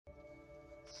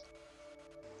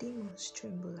Demons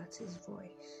tremble at his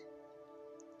voice.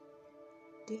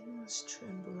 Demons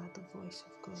tremble at the voice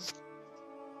of God.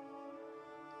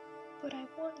 But I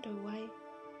wonder why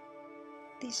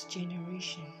this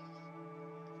generation,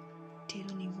 they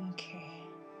don't even care.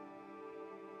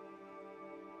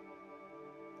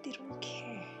 They don't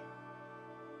care.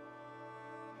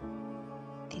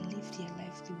 They live their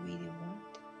life the way they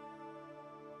want.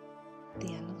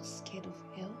 They are not scared of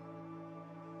hell.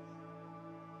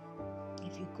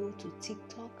 If you go to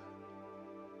TikTok,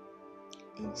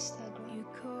 Instagram,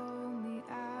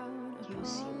 you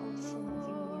see all form of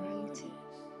immorality.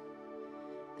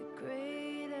 No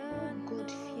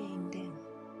God fear in them.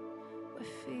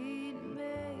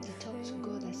 They talk to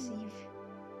God as if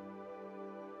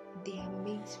they are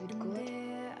mates with God. They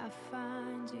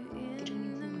don't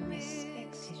even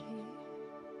respect Him.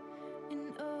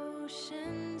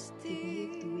 They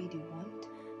behave the way they want.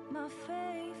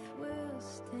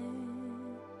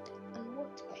 And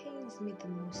what pains me the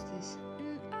most is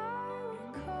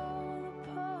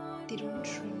they don't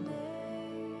tremble.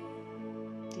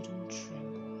 They don't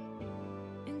tremble.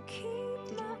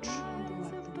 They don't tremble at the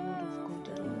word of God.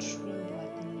 They don't tremble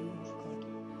at the name of God.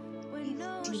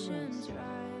 If demons,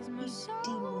 as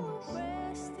powerful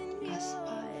as they are,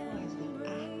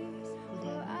 but they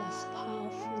are not as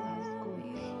powerful as God.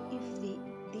 If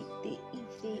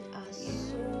they are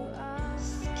so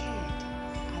scared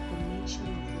at the mention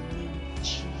of the name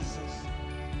Jesus,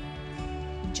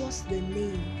 just the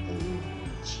name alone,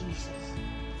 Jesus.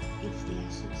 If they are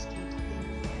so scared,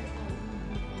 then where are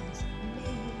we humans?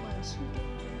 Mere humans who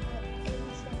don't have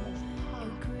any form of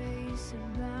power.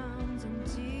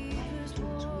 Why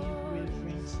don't we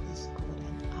reverence this God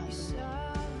and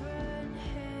honor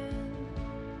Him?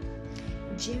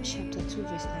 James chapter 2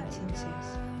 verse 19 says,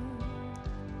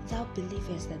 Thou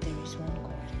believest that there is one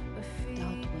God,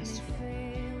 thou doest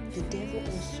well. The devil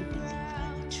also believes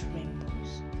and he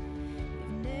trembles.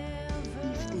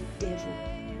 If the devil,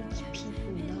 which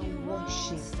people now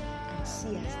worship and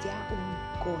see as their own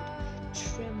God,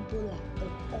 tremble at the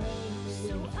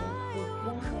all-knowing God,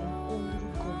 the one and only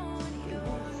God, the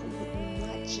one full of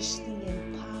majesty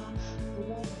and power, the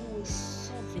one who is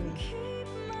sovereign,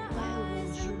 why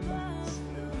will humans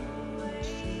not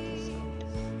fear this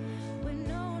God? Why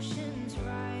would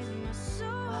humans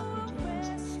not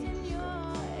fear this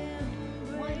God?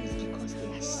 One is because they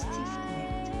are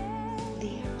stiff-necked,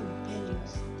 they are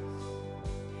rebellious.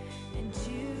 They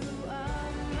don't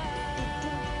want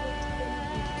anybody to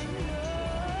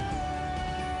control them.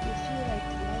 They feel like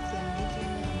the life they are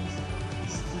living now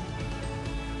is the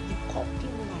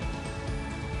coping life.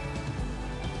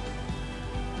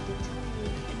 They tell you,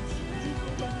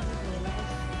 let me live my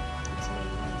life. It's my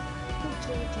life. Who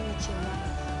told you it's your life?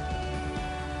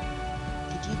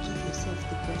 Did you give yourself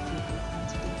the breath you're breathing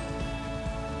today?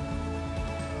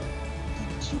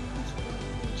 Did you put 1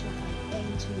 inch of an air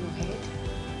into your head?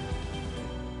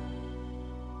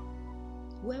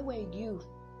 Where were you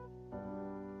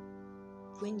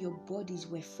when your bodies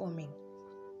were forming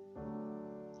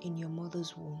in your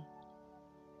mother's womb?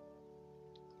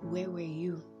 Where were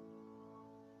you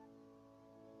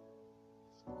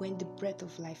when the breath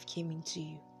of life came into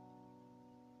you?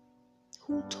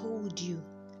 Who told you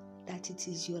that it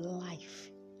is your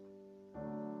life?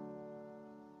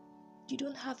 You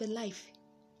don't have a life.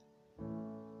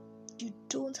 You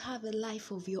don't have a life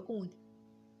of your own.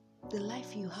 The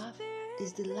life you have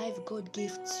is the life God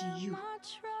gave to you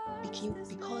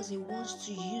because He wants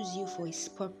to use you for His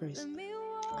purpose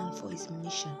and for His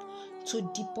mission, to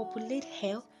depopulate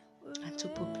hell and to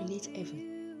populate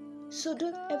heaven. So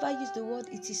don't ever use the word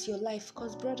 "it is your life,"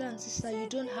 because brother and sister, you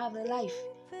don't have a life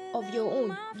of your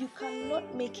own. You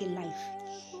cannot make a life.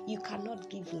 You cannot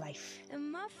give life.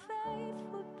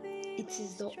 It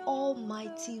is the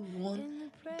Almighty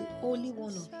One, the Holy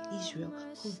One of Israel,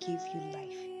 who gave you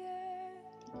life.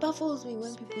 It baffles me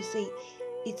when people say,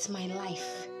 "It's my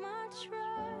life."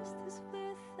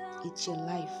 It's your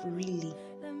life, really.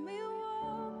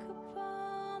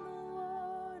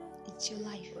 It's your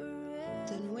life.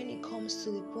 Then when it comes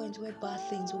to the point where bad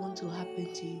things want to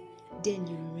happen to you, then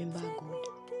you remember God.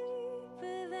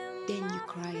 Then you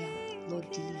cry out, "Lord,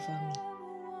 deliver me.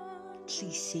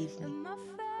 Please save me."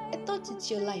 I thought it's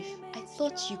your life. I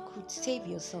thought you could save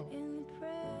yourself.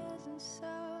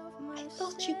 I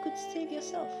thought you could save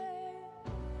yourself.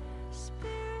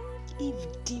 If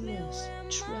demons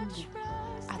tremble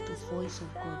at the voice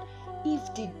of God,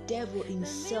 if the devil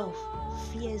himself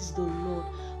fears the Lord,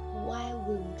 why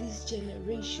will this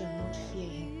generation not fear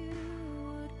Him?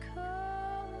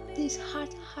 This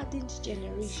hard-hardened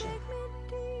generation,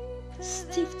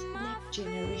 stiff-necked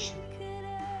generation,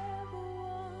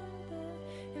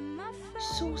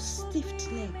 so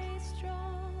stiff-necked.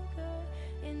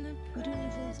 We don't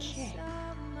even care.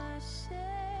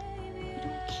 We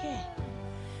don't care.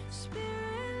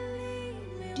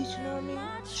 Deuteronomy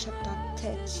chapter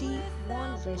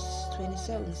 31 verse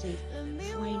 27 says,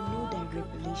 "For I know thy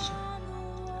revelation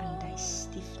and thy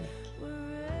stiff neck."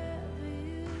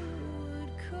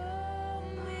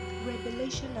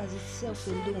 Revelation as itself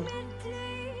alone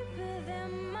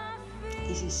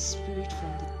is a spirit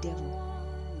from the devil.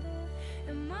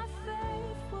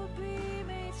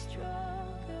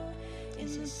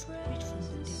 It's a spirit from the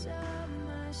devil.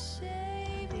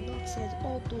 The Lord says,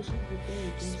 all those who rebel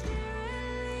against him.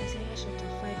 Isaiah chapter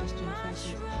 5 verse 25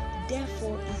 says,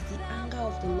 "Therefore is the anger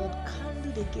of the Lord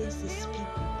kindled against his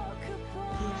people.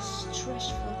 He has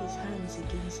stretched forth his hands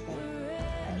against them,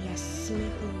 and he has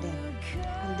smitten them,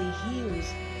 and the hills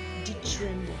did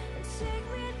tremble."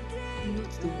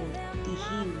 Note the word, the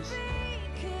hills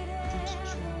did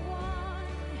tremble.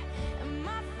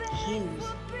 Hills,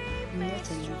 not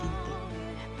a living thing.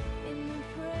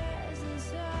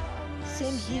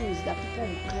 Same hills that people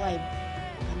will climb,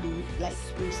 and they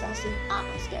will start saying, "I'm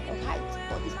scared of heights.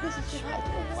 Oh, this place is too high.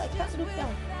 Oh, I can't look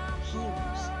down."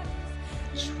 Hills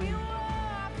tremble.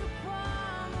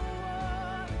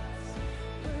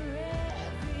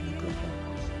 May God help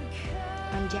us.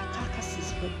 And their carcasses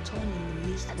were torn in the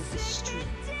midst of the street.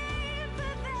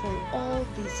 For all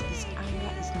this, his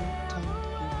anger is not turned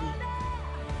away,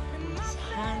 but his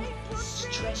hand is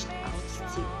stretched out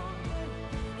still.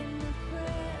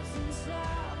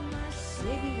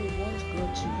 Maybe we want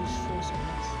God to use force on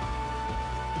us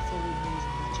before we know his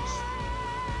majesty.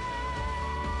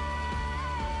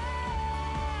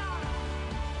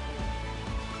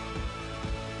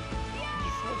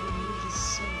 Before we know his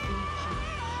sovereign power,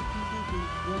 maybe we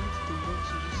want the Lord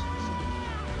to use force on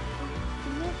us.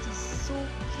 The Lord is so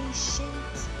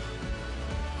patient.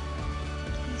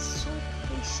 He's so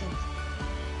patient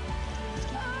that he has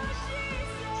given us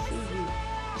free will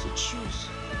to choose.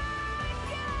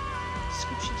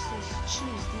 Scripture says,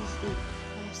 "Choose this day."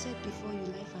 I have said before you,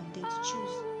 life and death.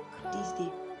 Choose this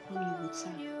day whom you would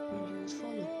serve, whom you would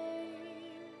follow.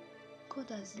 God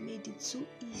has made it so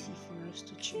easy for us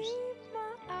to choose.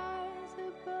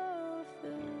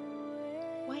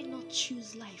 Why not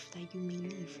choose life that you may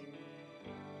live?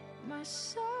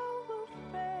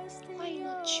 Why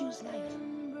not choose life that you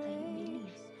may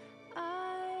live?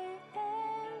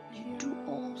 You do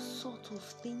all sorts of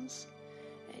things,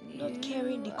 not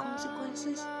caring the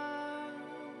consequences.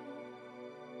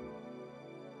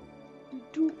 You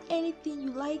do anything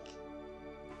you like.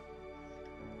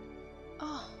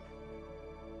 Oh,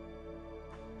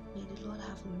 may the Lord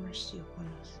have mercy upon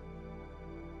us.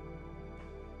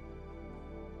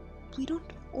 We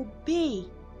don't obey.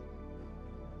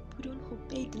 We don't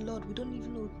obey the Lord. We don't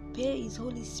even obey his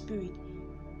Holy Spirit.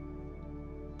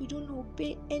 We don't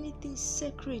obey anything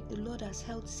sacred the Lord has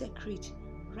held sacred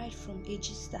right from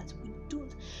ages that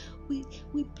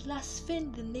we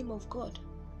blaspheme the name of God.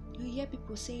 You hear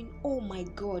people saying, "Oh my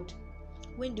God,"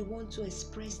 when they want to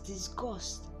express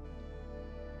disgust,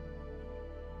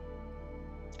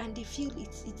 and they feel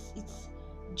it's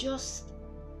just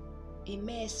a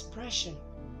mere expression.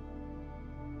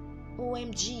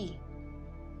 OMG,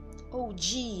 oh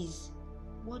geez,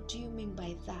 what do you mean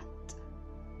by that?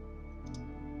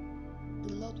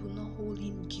 The Lord will not hold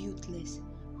him guiltless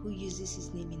who uses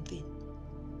his name in vain.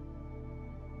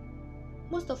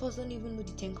 Most of us don't even know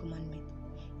the 10 Commandments.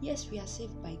 Yes, we are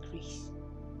saved by grace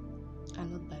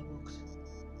and not by works.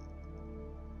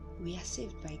 We are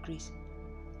saved by grace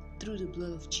through the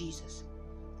blood of Jesus.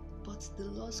 But the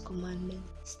Lord's commandment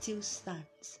still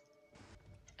stands.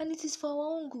 And it is for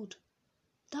our own good.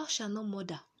 Thou shalt not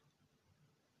murder.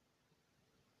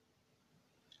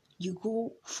 You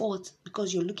go forth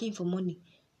because you're looking for money.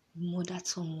 You murdered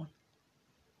someone.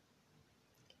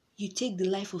 You take the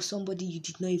life of somebody you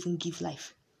did not even give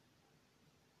life.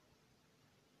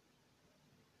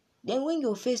 Then when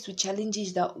you're faced with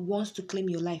challenges that wants to claim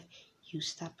your life, you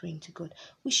start praying to God.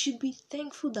 We should be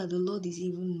thankful that the Lord is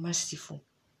even merciful.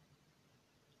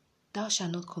 Thou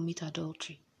shalt not commit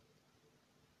adultery.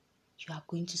 You are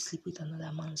going to sleep with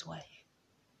another man's wife.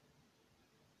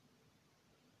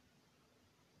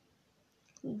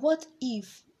 What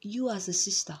if you as a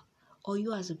sister or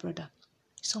you as a brother,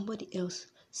 somebody else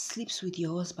sleeps with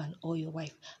your husband or your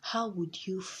wife? How would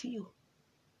you feel?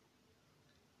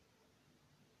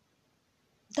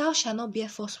 Thou shalt not bear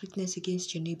false witness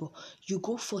against your neighbor. You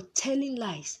go for telling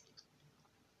lies,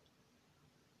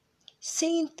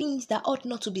 saying things that ought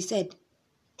not to be said,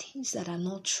 things that are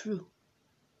not true,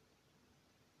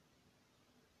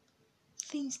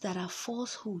 things that are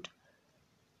falsehood.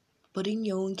 But in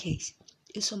your own case,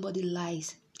 If somebody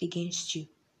lies against you,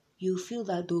 you feel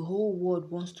that the whole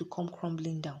world wants to come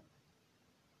crumbling down.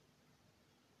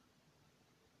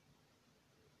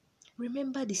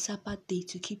 Remember the Sabbath day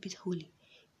to keep it holy.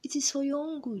 It is for your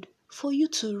own good, for you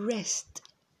to rest.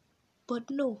 But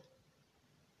no,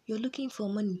 you're looking for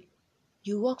money.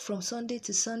 You work from Sunday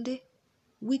to Sunday,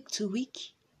 week to week,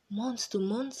 month to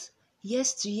month,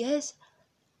 years to years.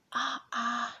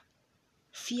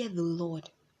 Fear the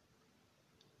Lord.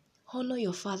 Honor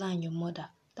your father and your mother.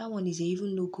 That one is a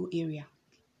even no-go area.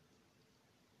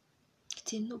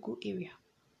 It's a no-go area.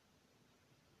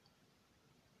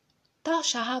 Thou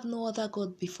shalt have no other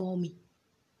God before me.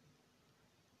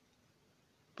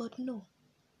 But no.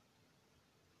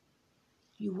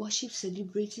 You worship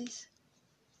celebrities.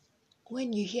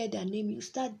 When you hear their name, you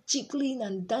start jiggling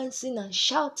and dancing and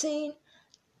shouting.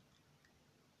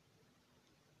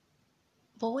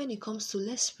 But when it comes to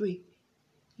let's pray,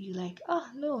 you're like,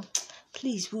 no,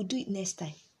 please, we'll do it next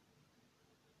time.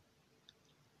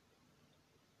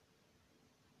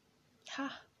 May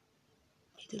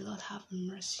the Lord have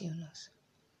mercy on us.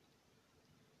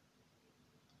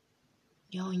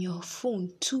 You're on your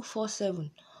phone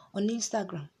 247, on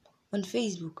Instagram, on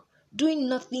Facebook, doing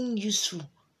nothing useful,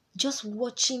 just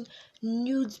watching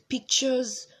nude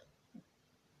pictures,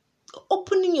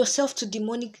 opening yourself to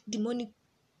demonic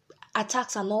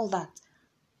attacks and all that.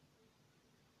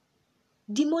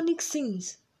 Demonic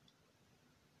sins.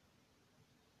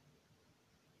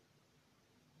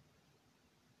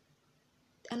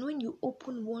 And when you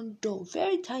open one door,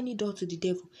 very tiny door to the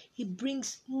devil, he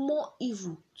brings more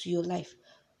evil to your life,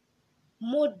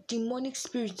 more demonic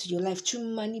spirit to your life to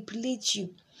manipulate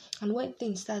you. And when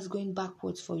things start going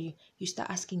backwards for you, you start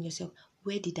asking yourself,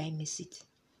 where did I miss it?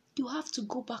 You have to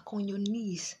go back on your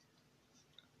knees.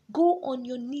 Go on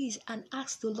your knees and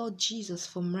ask the Lord Jesus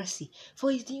for mercy, for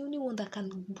he's the only one that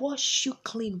can wash you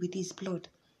clean with his blood.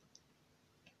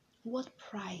 What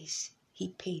price he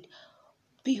paid.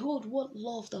 Behold, what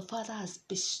love the Father has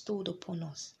bestowed upon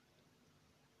us.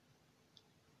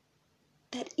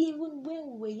 That even when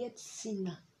we were yet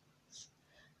sinners,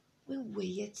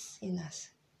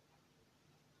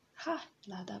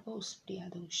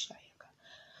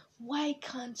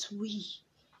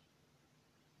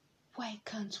 why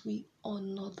can't we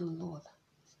honor the Lord?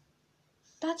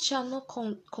 Thou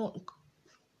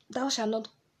shalt not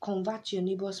convert your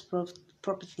neighbor's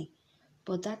property,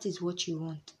 but that is what you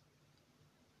want.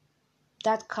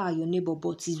 That car your neighbor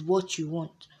bought is what you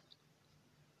want.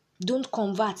 Don't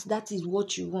convert, that is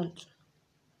what you want.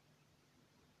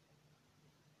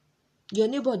 Your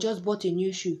neighbor just bought a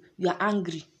new shoe, you are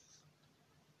angry.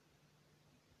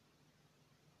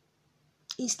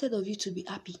 Instead of you to be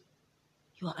happy,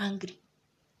 you are angry.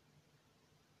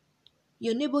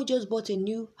 Your neighbor just bought a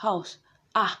new house.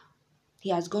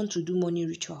 He has gone to do money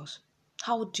rituals.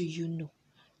 How do you know?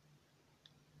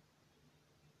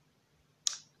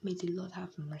 May the Lord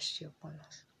have mercy upon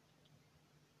us.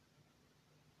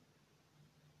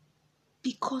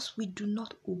 Because we do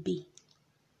not obey.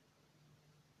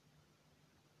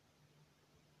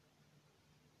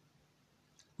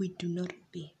 We do not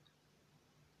obey.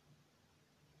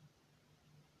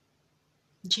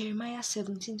 Jeremiah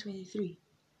 17:23.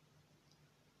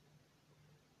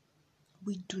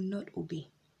 We do not obey.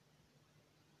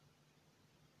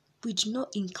 We do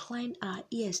not incline our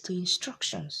ears to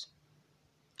instructions.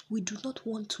 We do not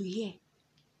want to hear.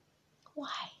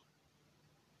 Why?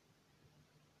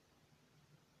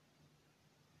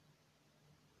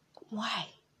 Why?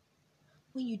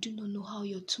 When you do not know how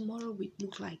your tomorrow will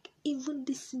look like, even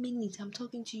this minute I'm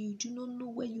talking to you, you do not know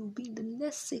where you'll be in the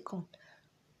next second.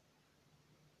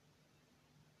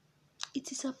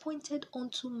 It is appointed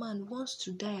unto man once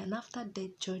to die, and after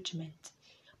death judgment.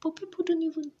 But people don't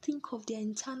even think of their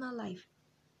internal life.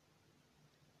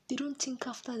 They don't think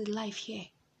after the life here.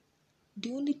 They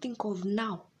only think of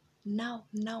now,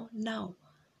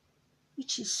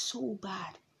 which is so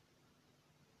bad.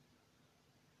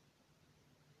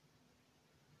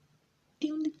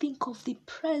 They only think of the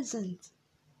present.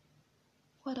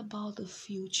 What about the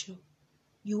future?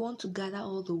 You want to gather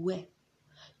all the wealth.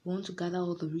 You want to gather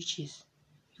all the riches.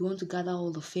 You want to gather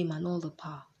all the fame and all the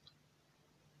power.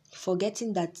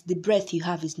 Forgetting that the breath you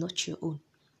have is not your own.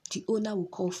 The owner will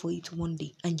call for it one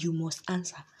day and you must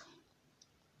answer.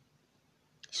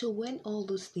 So when all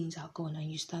those things are gone and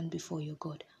you stand before your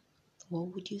God, what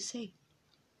would you say?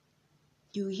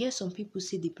 You hear some people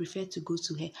say they prefer to go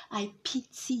to hell. I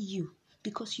pity you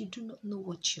because you do not know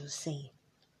what you're saying.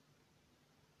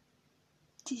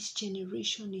 This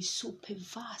generation is so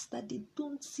perverse that they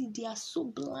don't see. They are so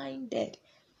blinded.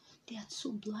 They are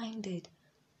so blinded.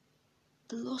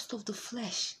 The lust of the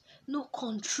flesh, no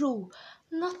control,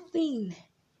 nothing,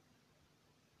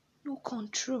 no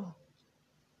control.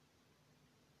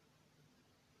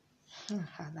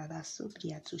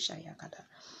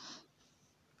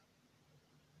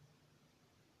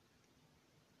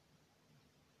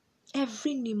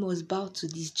 Every knee must bow to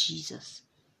this Jesus.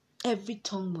 Every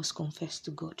tongue must confess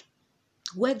to God.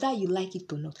 Whether you like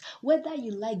it or not, whether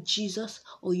you like Jesus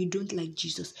or you don't like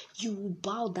Jesus, you will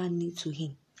bow that knee to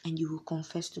him and you will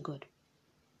confess to God.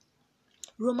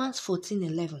 Romans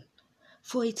 14:11.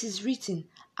 For it is written,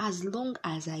 as long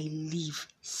as I live,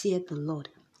 saith the Lord,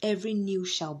 every knee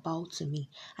shall bow to me,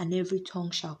 and every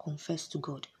tongue shall confess to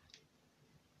God.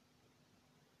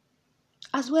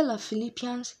 As well as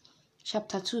Philippians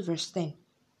chapter 2 verse 10,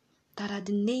 that at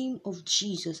the name of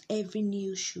Jesus every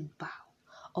knee should bow,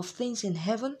 of things in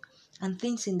heaven and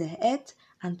things in the earth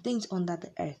and things under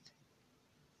the earth.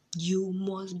 You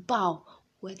must bow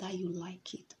whether you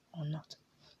like it or not.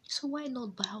 So why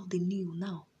not bow the knee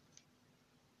now?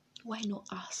 Why not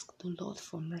ask the Lord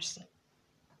for mercy?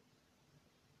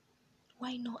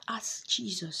 Why not ask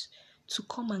Jesus to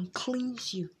come and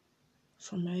cleanse you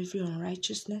from every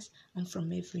unrighteousness and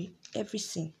from every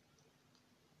sin?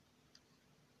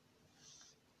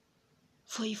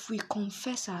 For if we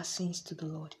confess our sins to the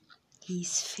Lord, he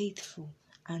is faithful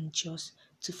and just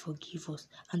to forgive us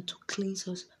and to cleanse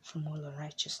us from all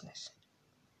unrighteousness.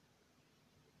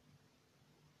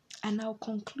 And I'll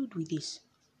conclude with this.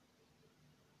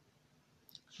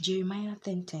 Jeremiah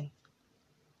 10:10.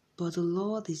 But the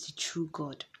Lord is the true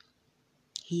God.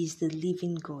 He is the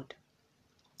living God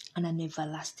and an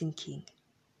everlasting King.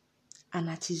 And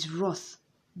at his wrath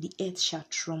the earth shall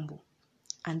tremble,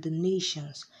 and the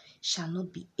nations shall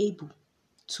not be able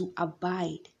to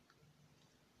abide.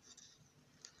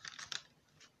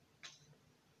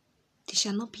 They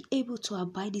shall not be able to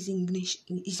abide his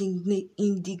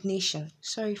indignation.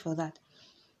 Sorry for that.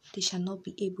 They shall not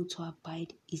be able to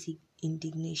abide his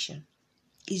indignation,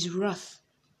 his wrath.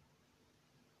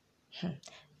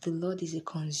 The Lord is a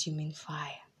consuming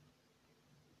fire.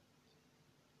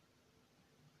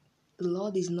 The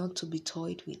Lord is not to be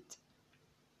toyed with.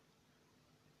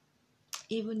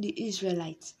 Even the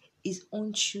Israelites, his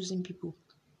own chosen people,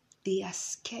 they are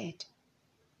scared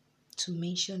to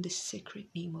mention the sacred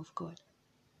name of God,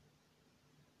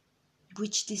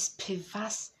 which this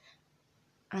perverse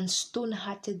and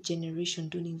stone-hearted generation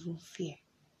don't even fear.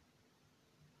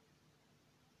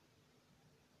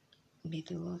 May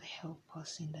the Lord help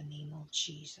us in the name of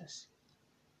Jesus.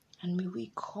 And may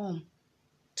we come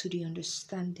to the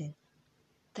understanding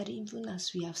that even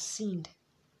as we have sinned,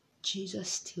 Jesus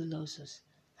still loves us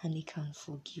and he can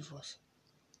forgive us.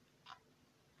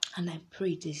 And I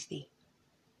pray this day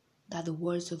that the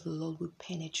words of the Lord will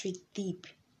penetrate deep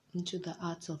into the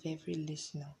hearts of every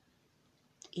listener.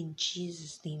 In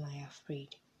Jesus' name I have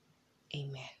prayed.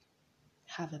 Amen.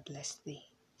 Have a blessed day.